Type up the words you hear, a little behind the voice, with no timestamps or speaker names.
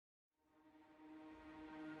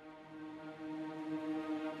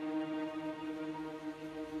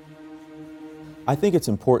I think it's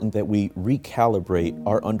important that we recalibrate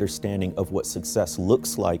our understanding of what success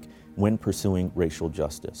looks like when pursuing racial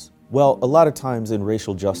justice. Well, a lot of times in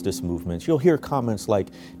racial justice movements, you'll hear comments like,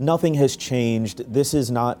 nothing has changed, this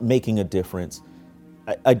is not making a difference.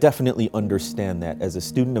 I definitely understand that. As a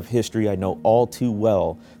student of history, I know all too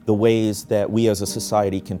well the ways that we as a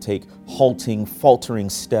society can take halting, faltering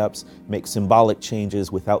steps, make symbolic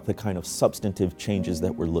changes without the kind of substantive changes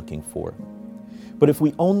that we're looking for. But if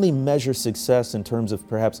we only measure success in terms of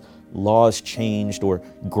perhaps laws changed or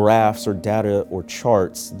graphs or data or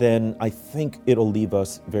charts, then I think it'll leave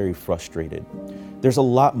us very frustrated. There's a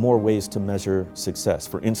lot more ways to measure success.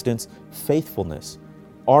 For instance, faithfulness.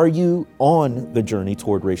 Are you on the journey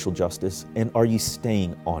toward racial justice, and are you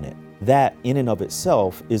staying on it? That, in and of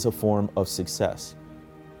itself, is a form of success.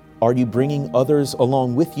 Are you bringing others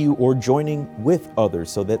along with you or joining with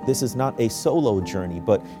others so that this is not a solo journey,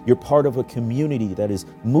 but you're part of a community that is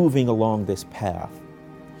moving along this path?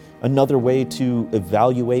 Another way to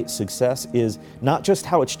evaluate success is not just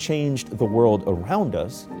how it's changed the world around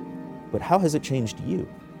us, but how has it changed you?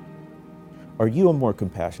 Are you a more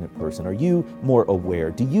compassionate person? Are you more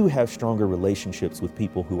aware? Do you have stronger relationships with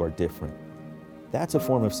people who are different? That's a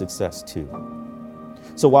form of success too.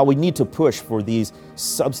 So while we need to push for these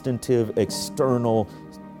substantive, external,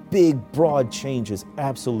 big, broad changes,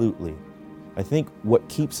 absolutely, I think what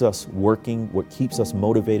keeps us working, what keeps us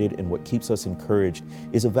motivated, and what keeps us encouraged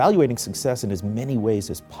is evaluating success in as many ways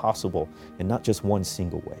as possible and not just one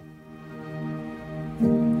single way.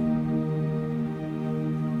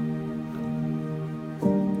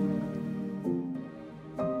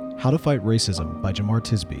 How to Fight Racism by Jemar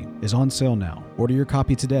Tisby is on sale now. Order your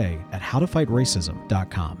copy today at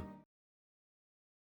howtofightracism.com.